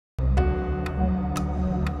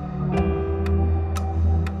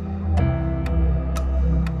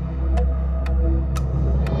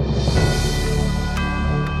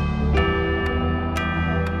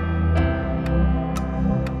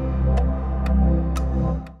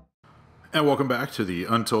And welcome back to the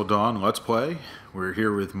Until Dawn Let's Play. We're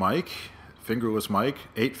here with Mike, Fingerless Mike,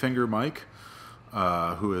 8-Finger Mike,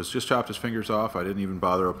 who has just chopped his fingers off. I didn't even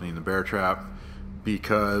bother opening the bear trap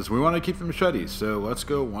because we want to keep the machetes. So let's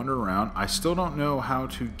go wander around. I still don't know how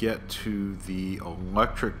to get to the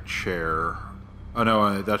electric chair. Oh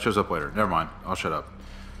no, that shows up later. Never mind. I'll shut up.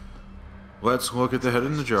 Let's look at the head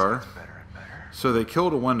in the jar. So they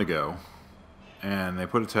killed a Wendigo, and they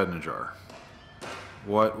put its head in a jar.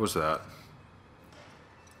 What was that?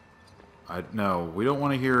 No, we don't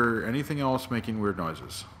want to hear anything else making weird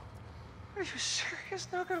noises. Are you serious?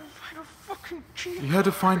 Not gonna find a fucking key? You had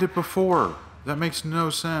to find it before. That makes no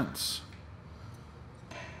sense.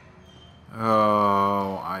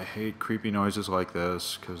 Oh, I hate creepy noises like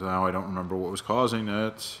this, because now I don't remember what was causing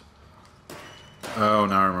it. Oh,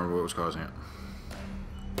 now I remember what was causing it.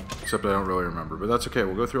 Except I don't really remember, but that's okay.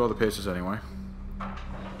 We'll go through all the paces anyway.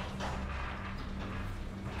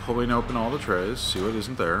 Pulling open all the trays, see what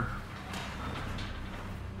isn't there.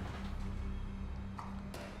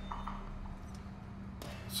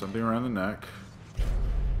 Something around the neck.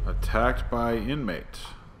 Attacked by inmate.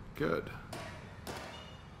 Good.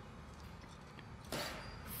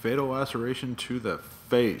 Fatal laceration to the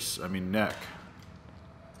face. I mean neck.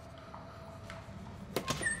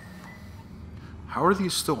 How are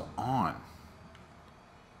these still on?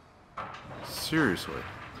 Seriously.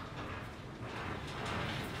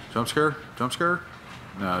 Jump scare? Jump scare?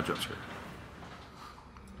 No, jump scare.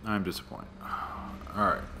 I'm disappointed.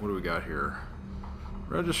 Alright, what do we got here?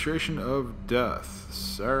 Registration of death.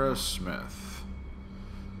 Sarah Smith.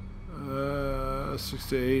 6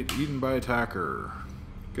 to 8. Eaten by attacker.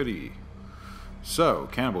 Goody. So,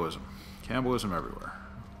 cannibalism. Cannibalism everywhere.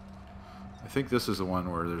 I think this is the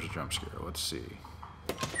one where there's a jump scare. Let's see.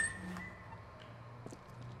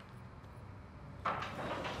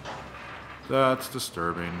 That's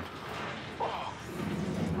disturbing. Oh,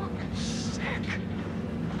 fucking sick.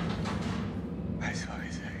 That's what I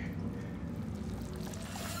say.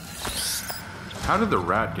 How did the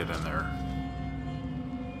rat get in there?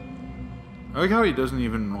 I like how he doesn't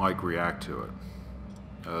even, like, react to it.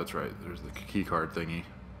 Oh, that's right. There's the key card thingy.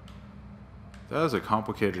 That is a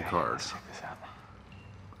complicated card. Let's check this out.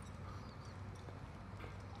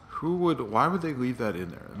 Why would they leave that in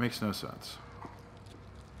there? It makes no sense.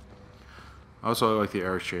 Also, I like the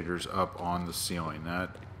air exchangers up on the ceiling.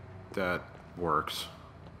 That works.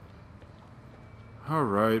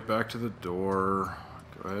 Alright, back to the door.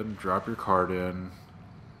 Go ahead and drop your card in.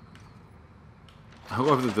 I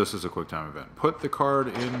love that this is a quick time event. Put the card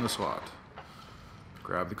in the slot.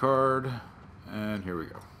 Grab the card, and here we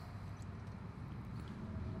go.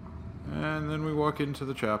 And then we walk into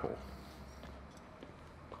the chapel.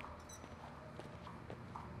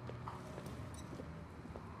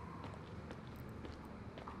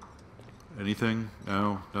 Anything?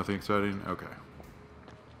 No? Nothing exciting? Okay.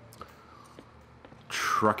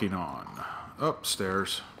 Trucking on.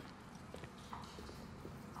 Upstairs.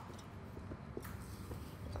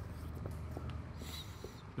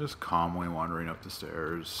 Just calmly wandering up the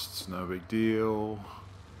stairs. It's no big deal.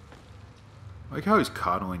 I like how he's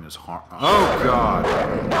coddling his harm. Oh, God!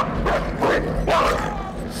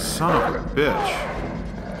 Son of a bitch.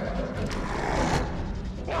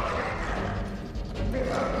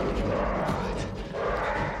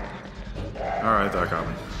 Alright, that got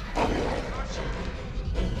me.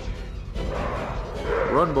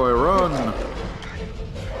 Run, boy, run!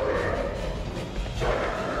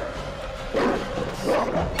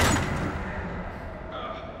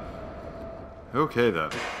 Okay,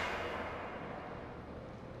 then.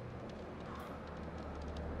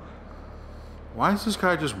 Why is this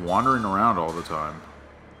guy just wandering around all the time?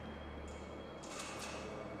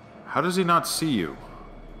 How does he not see you?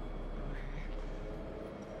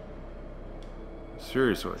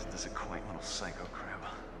 Seriously. Isn't this a quaint little psycho crib?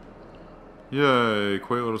 Yay,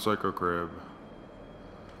 quaint little psycho crib.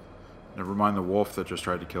 Never mind the wolf that just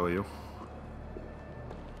tried to kill you.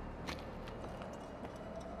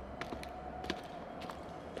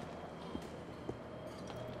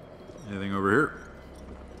 Anything over here?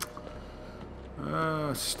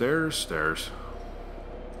 Stairs, stairs.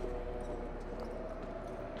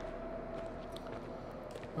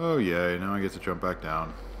 Oh yay, now I get to jump back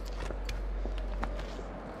down.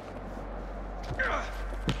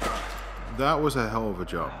 That was a hell of a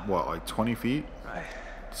jump. What, like 20 feet? Right.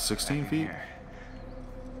 16 feet?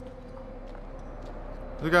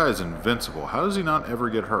 The guy is invincible. How does he not ever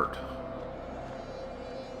get hurt?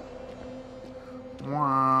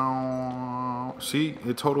 Wow. See,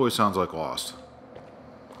 it totally sounds like Lost.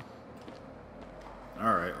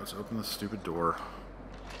 Alright, let's open this stupid door.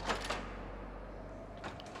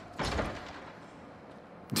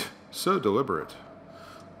 So deliberate.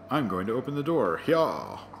 I'm going to open the door.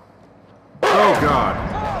 Yeah. Oh, God.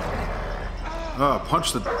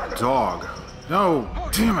 Punch the dog. No,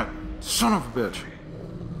 damn it. Son of a bitch.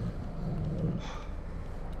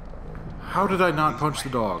 How did I not punch the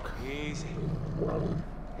dog? Easy.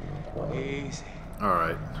 Easy.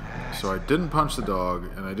 Alright. So I didn't punch the dog,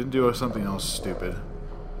 and I didn't do something else stupid.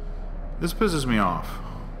 This pisses me off.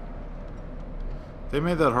 They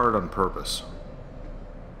made that hard on purpose.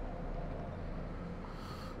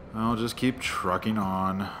 I'll just keep trucking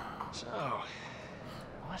on. So,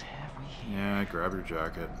 what have we here? Yeah, grab your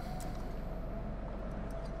jacket.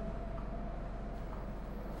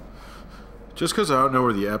 Just because I don't know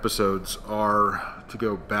where the episodes are to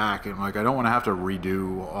go back, and like I don't want to have to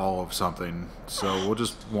redo all of something, so we'll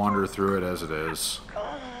just wander through it as it is.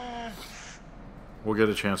 We'll get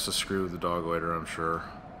a chance to screw the dog later, I'm sure.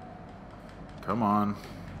 Come on.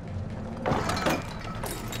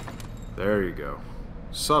 There you go.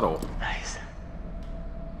 Subtle. Nice.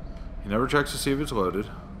 He never checks to see if it's loaded.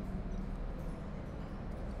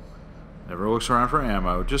 Never looks around for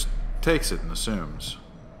ammo, just takes it and assumes.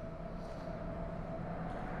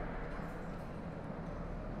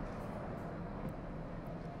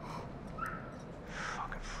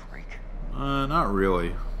 Fucking freak. Not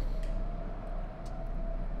really.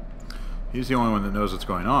 He's the only one that knows what's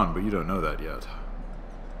going on, but you don't know that yet.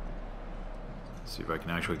 Let's see if I can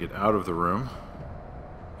actually get out of the room.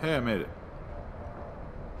 Hey, I made it.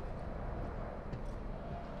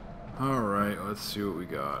 Alright, let's see what we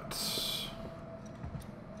got.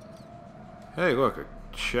 Hey, look, a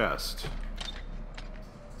chest.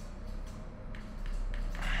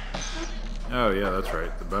 Oh, yeah, that's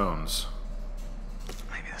right, the bones.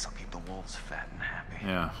 Maybe this'll keep the wolves fat and happy.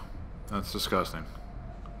 Yeah, that's disgusting.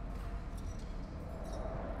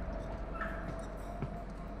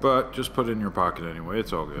 But just put it in your pocket anyway,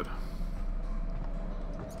 it's all good.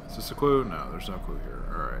 Is this a clue? No, there's no clue here.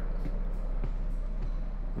 Alright.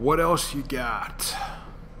 What else you got?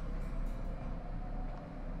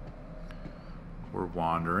 We're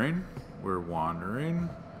wandering. We're wandering.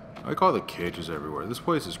 I like all the cages everywhere. This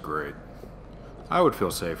place is great. I would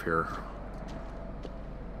feel safe here.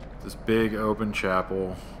 This big open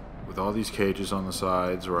chapel with all these cages on the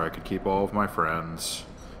sides where I could keep all of my friends.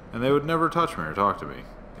 And they would never touch me or talk to me.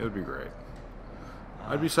 It would be great.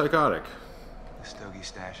 I'd be psychotic. The Stogie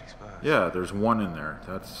stash exposed. Yeah, there's one in there.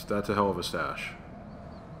 That's a hell of a stash.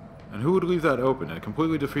 And who would leave that open? It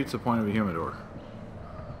completely defeats the point of a humidor.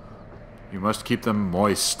 You must keep them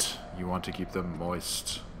moist. You want to keep them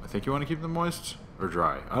moist. I think you want to keep them moist? Or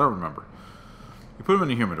dry. I don't remember. You put them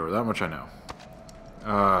in a humidor, that much I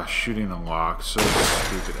know. Shooting the lock. So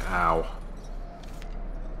stupid. Ow.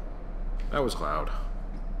 That was loud.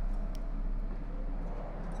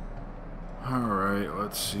 Alright,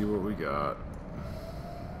 let's see what we got.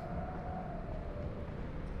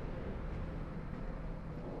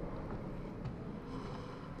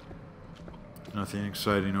 Nothing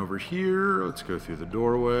exciting over here. Let's go through the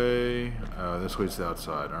doorway. This leads to the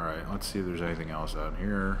outside. Alright, let's see if there's anything else out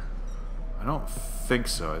here. I don't think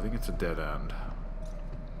so. I think it's a dead end.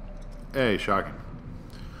 Hey, shocking.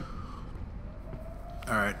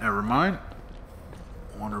 Alright, never mind.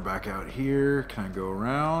 Wander back out here. Can I go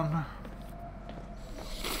around?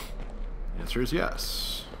 The answer is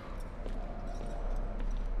yes.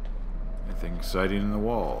 Anything exciting in the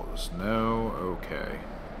walls? No? Okay.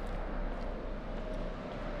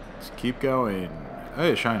 Let's keep going.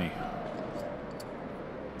 Hey, shiny.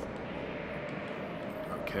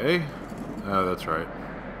 Okay. Oh, that's right.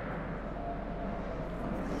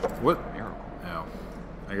 What? Miracle. Oh.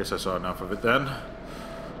 I guess I saw enough of it then.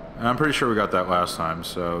 And I'm pretty sure we got that last time,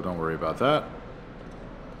 so don't worry about that.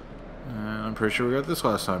 And I'm pretty sure we got this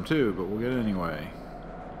last time too, but we'll get it anyway.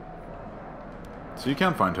 So you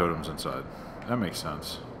can find totems inside. That makes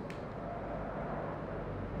sense.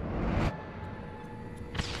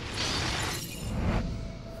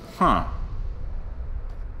 Huh.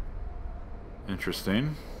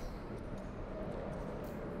 Interesting.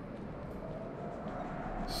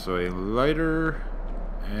 So a lighter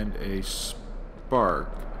and a spark.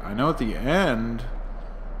 I know at the end,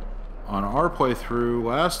 on our playthrough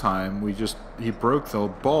last time, he broke the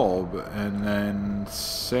bulb and then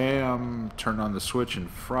Sam turned on the switch and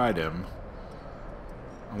fried him.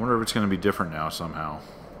 I wonder if it's going to be different now somehow.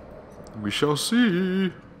 We shall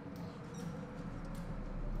see.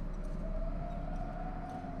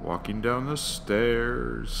 Walking down the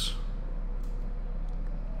stairs.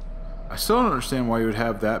 I still don't understand why you would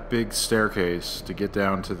have that big staircase to get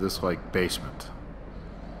down to this, like, basement.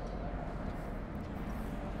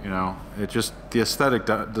 You know, it just, the aesthetic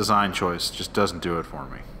design choice just doesn't do it for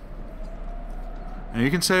me. And you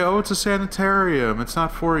can say, oh, it's a sanitarium. It's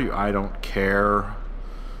not for you. I don't care.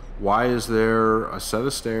 Why is there a set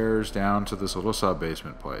of stairs down to this little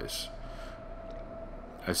sub-basement place?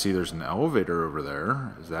 I see there's an elevator over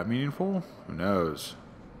there. Is that meaningful? Who knows?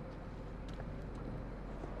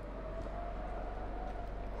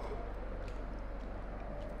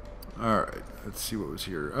 Alright, let's see what was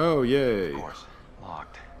here. Oh, yay. Of course,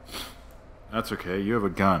 locked. That's okay. You have a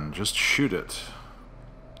gun. Just shoot it.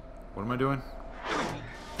 What am I doing?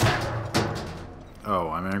 Oh,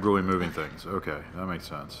 I'm angrily moving things. Okay, that makes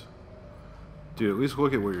sense. Dude, at least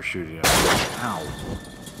look at what you're shooting at. Ow.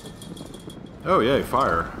 Oh, yay,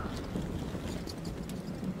 fire.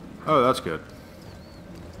 Oh, that's good.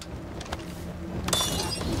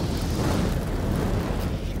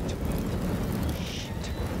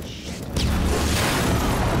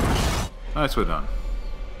 Nicely done.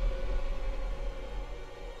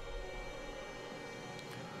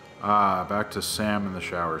 Ah, back to Sam in the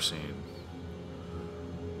shower scene.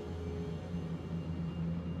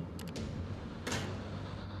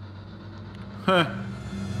 Huh.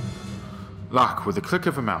 Lock with the click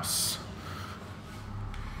of a mouse.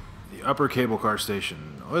 The upper cable car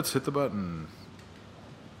station. Let's hit the button.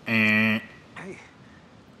 Hey,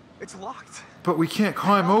 it's locked. But we can't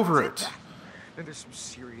climb over it. And there's some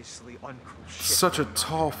seriously uncool shit. Such a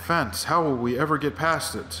tall fence. How will we ever get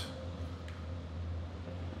past it?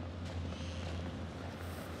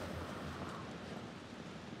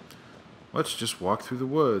 Let's just walk through the I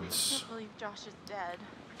woods. can't believe Josh is dead.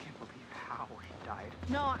 I can't believe how he died.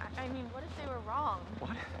 No, I mean, what if they were wrong?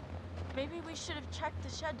 What? Maybe we should have checked the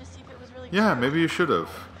shed to see if it was really Yeah, true. maybe you should have.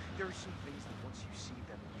 There are some things that once you see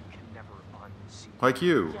them, you can never unsee. Like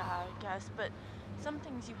you. Yeah, I guess, but some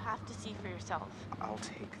things you have to see for yourself. I'll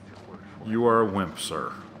take the word for it. You are a wimp,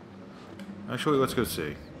 sir. Actually, let's go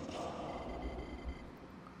see.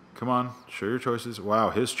 Come on, show your choices.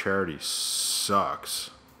 Wow, his charity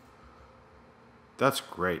sucks. That's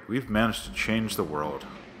great. We've managed to change the world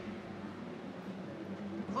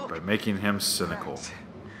by making him cynical. Axe.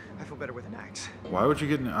 I feel better with an axe. Why would you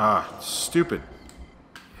get an... Ah, stupid.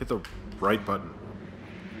 Hit the right button.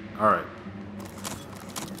 Alright.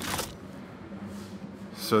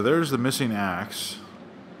 So there's the missing axe.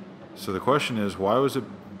 So the question is, why was it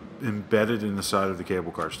embedded in the side of the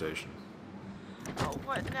cable car station? Oh,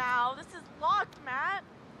 what now? This is locked, Matt.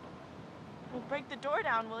 We'll break the door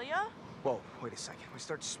down, will ya? Whoa, wait a second. We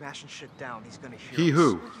start smashing shit down. He's gonna hear He us.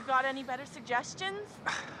 who? You got any better suggestions?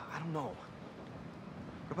 I don't know.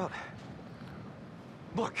 What about...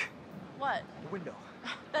 Look, What? the window.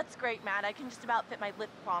 That's great, Matt. I can just about fit my lip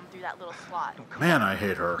balm through that little slot. No, come Man, I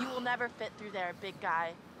hate her. You will never fit through there, big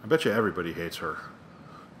guy. I bet you everybody hates her.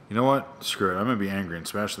 You know what? Screw it. I'm gonna be angry and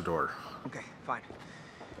smash the door. Okay, fine.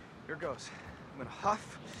 Here goes. I'm gonna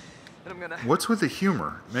huff, and I'm gonna... What's with the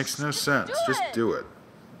humor? Makes no sense. Do Just it. do it.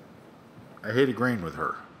 I hate agreeing with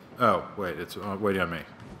her. Oh, wait. It's waiting on me.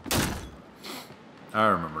 I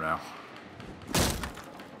remember now.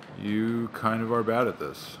 You kind of are bad at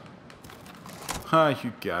this. Ha,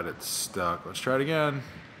 you got it stuck. Let's try it again.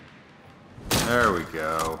 There we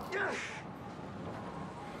go.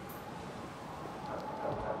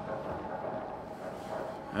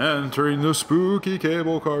 Entering the spooky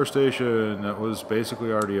cable car station that was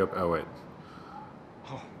basically already up. Oh, wait.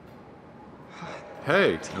 Oh,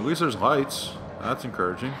 Hey, at least there's lights. That's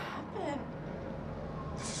encouraging. Ben,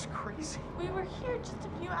 this is crazy. we were here just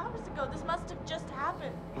a few hours ago. This must have just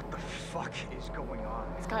happened. What the fuck is going on?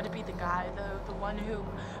 It's got to be the guy, the one who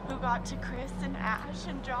got to Chris and Ash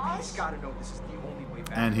and Josh. He's gotta know this is the only way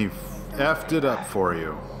back. And he effed it up for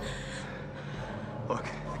you. Look,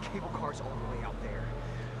 the cable car's all the way out there.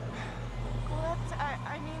 Well,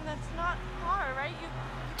 I mean, that's not far, right? You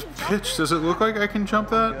can jump Pitch, it. does it look like I can jump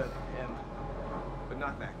that? Good, but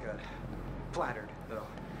not that good. Flattered, though.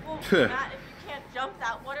 Well, Matt, if you can't jump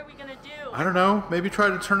that, what are we gonna do? I don't know. Maybe try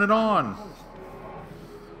to turn it on.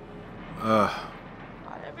 God,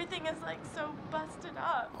 everything is like so busted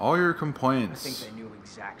up. All your I complaints. think they knew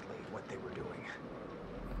exactly what they were doing.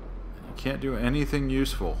 You can't do anything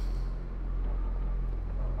useful.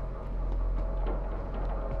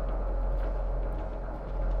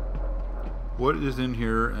 What is in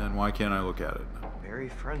here and why can't I look at it? Very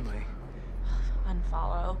friendly.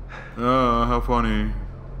 Unfollow. Oh, how funny.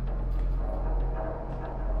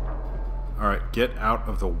 Alright, get out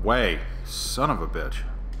of the way. Son of a bitch.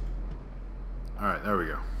 Alright, there we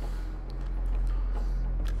go.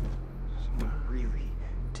 Someone really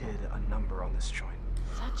did a number on this joint.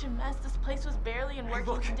 Such a mess. This place was barely in working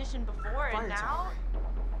look. condition before, Fire and now. tower.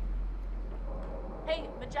 Hey,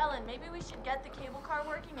 Magellan, maybe we should get the cable car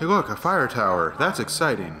working. Hey look, a fire tower. That's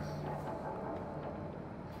exciting.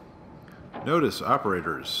 Notice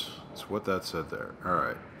operators. That's what that said there.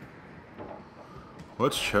 Alright.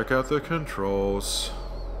 Let's check out the controls.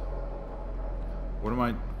 What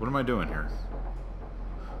am I doing here?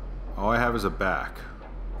 All I have is a back.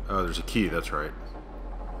 Oh, there's a key, that's right.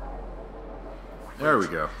 There we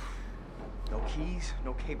go. No keys,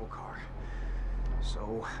 no cable car.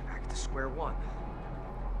 So, back to square one.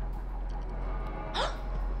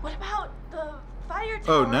 What about the fire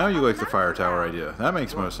tower? Oh, now you on like the fire mountain tower side? idea. That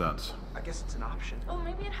makes most sense. I guess it's an option. Oh,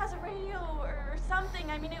 maybe it has a radio or something.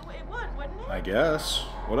 I mean, it would, wouldn't it? I guess.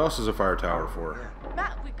 What else is a fire tower for? Yeah.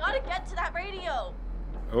 Matt, we gotta get to that radio.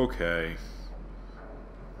 Okay.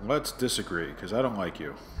 Let's disagree, because I don't like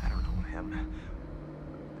you. I don't know him.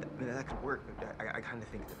 That could work, but I kind of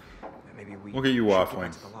think that maybe we. Look at you should go waffling.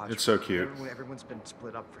 back to the lodge. It's so cute. Everyone's been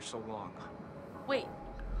split up for so long. Wait,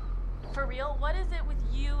 for real? What is it with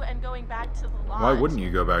you and going back to the lodge? Why wouldn't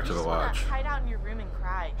you go back to You the just wanna lodge? hide out in your room and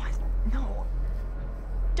cry. No.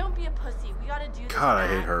 Don't be a pussy. We gotta do this. God, I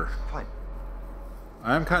Matt. hate her. Fine.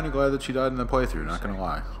 I'm kind of glad that she died in the playthrough, not gonna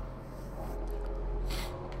lie.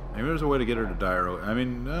 Maybe there's a way to get her to die early. I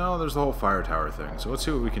mean, no, there's the whole fire tower thing. So let's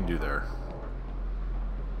see what we can do there.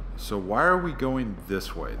 So why are we going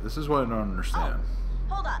this way? This is what I don't understand.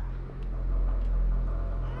 Oh, hold up.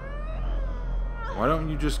 Why don't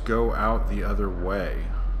you just go out the other way?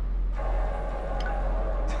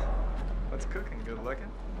 What's cooking? Good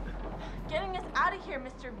looking? Getting us out of here,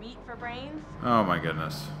 Mr. Meat for Brains. Oh my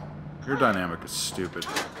goodness. Your dynamic is stupid.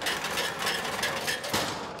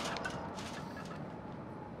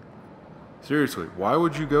 Seriously, why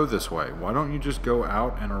would you go this way? Why don't you just go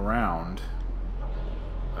out and around?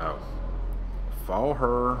 Oh. Follow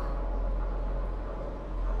her.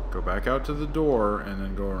 Go back out to the door and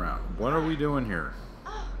then go around. What are we doing here?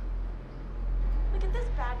 Oh, look at this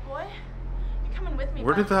bad boy. You're coming with me.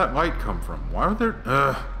 Where did bud. that light come from? Why are there...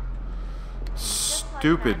 Just like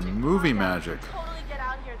Stupid magic. movie Come on, guys. magic. Totally get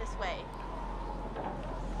out here this way.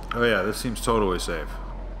 Oh yeah, this seems totally safe.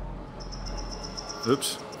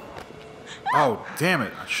 Oops. Oh, damn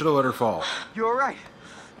it. I should have let her fall. You all right?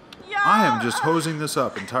 Yeah. I am just hosing this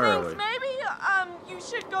up entirely. Thanks. Maybe you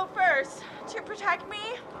should go first to protect me.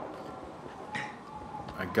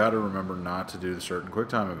 I gotta remember not to do the certain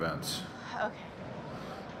QuickTime events. Okay.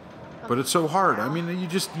 But it's so hard. I mean,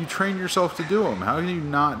 you train yourself to do them. How can you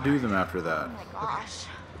not do them after that? Oh my gosh.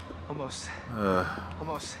 Almost.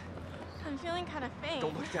 Almost. I'm feeling kind of faint.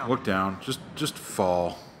 Don't look down. Look down. Just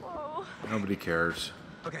fall. Whoa. Nobody cares.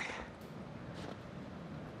 Okay.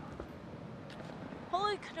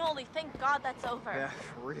 Holy cannoli! Thank God that's over. Yeah,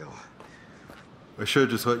 for real. I should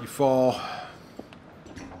just let you fall.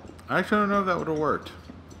 I actually don't know if that would have worked.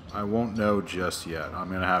 I won't know just yet. I'm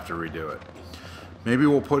going to have to redo it. Maybe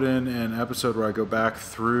we'll put in an episode where I go back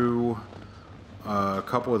through a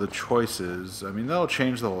couple of the choices. I mean, that'll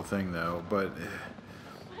change the whole thing, though. But,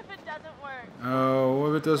 What if it doesn't work? oh, what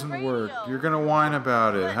if it doesn't The work? radio. You're going to whine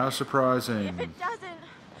about it. But How surprising. If it doesn't,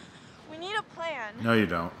 we need a plan. No, you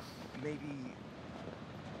don't. Maybe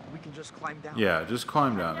we can just climb down. Yeah, just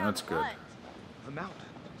climb down. Down That's good. what? The mountain.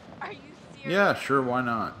 Are you serious? Yeah, sure, why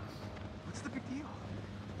not? What's the big deal?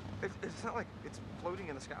 It's not like it's floating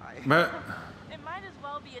in the sky. But It might as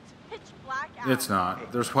well be. It's pitch black out. it's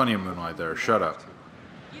not. There's plenty of moonlight there. Shut up.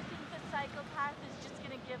 You think the psychopath is just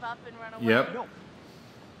gonna give up and run away? Yep. No.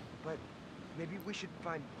 But maybe we should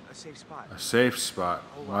find a safe spot. A safe spot,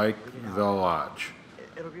 like the lodge.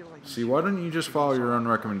 It'll be like. See, why don't you just follow your own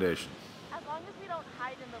recommendation? As long as we don't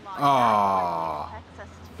hide in the lodge. Aw. That's what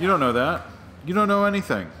protects us You don't know that. You don't know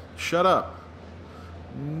anything. Shut up.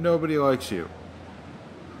 Nobody likes you.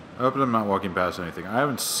 I hope I'm not walking past anything. I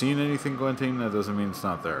haven't seen anything glinting. That doesn't mean it's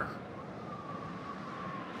not there.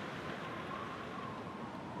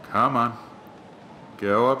 Come on.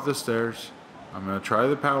 Go up the stairs. I'm going to try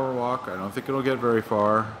the power walk. I don't think it'll get very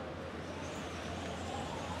far.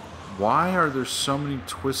 Why are there so many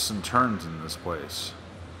twists and turns in this place?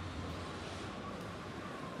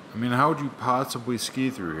 I mean, how would you possibly ski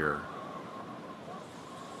through here?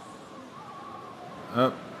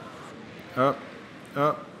 Up. Up.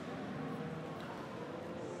 Up.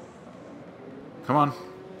 Come on.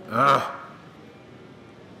 Ugh.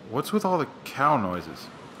 What's with all the cow noises?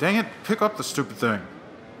 Dang it, pick up the stupid thing.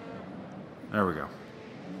 There we go.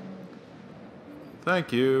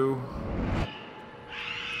 Thank you.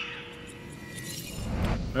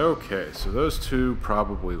 Okay, so those two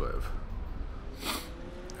probably live.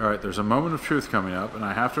 Alright, there's a moment of truth coming up, and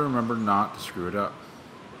I have to remember not to screw it up.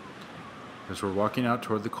 Because we're walking out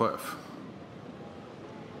toward the cliff.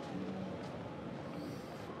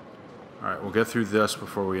 Alright, we'll get through this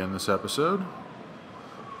before we end this episode.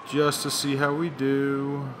 Just to see how we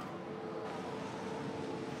do.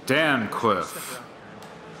 Dan Step Cliff. around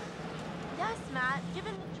here. Yes, Matt.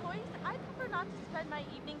 Given the choice, I prefer not to spend my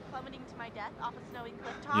evening plummeting to my death off a snowy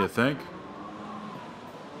cliff top. You think?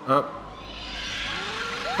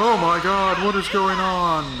 Oh my god, what is going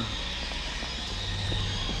on?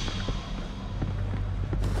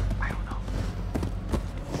 I don't know.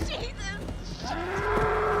 Jesus!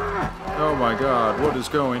 Oh my god, what is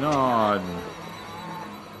going on?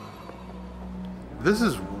 This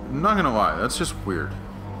is, I'm not gonna lie, that's just weird.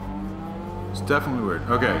 It's definitely weird.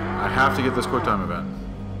 Okay, I have to get this QuickTime event.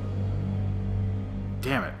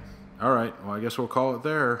 Damn it. Alright, well I guess we'll call it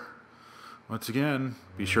there. Once again,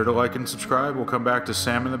 be sure to like and subscribe. We'll come back to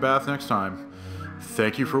Sam in the Bath next time.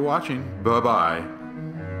 Thank you for watching. Bye-bye.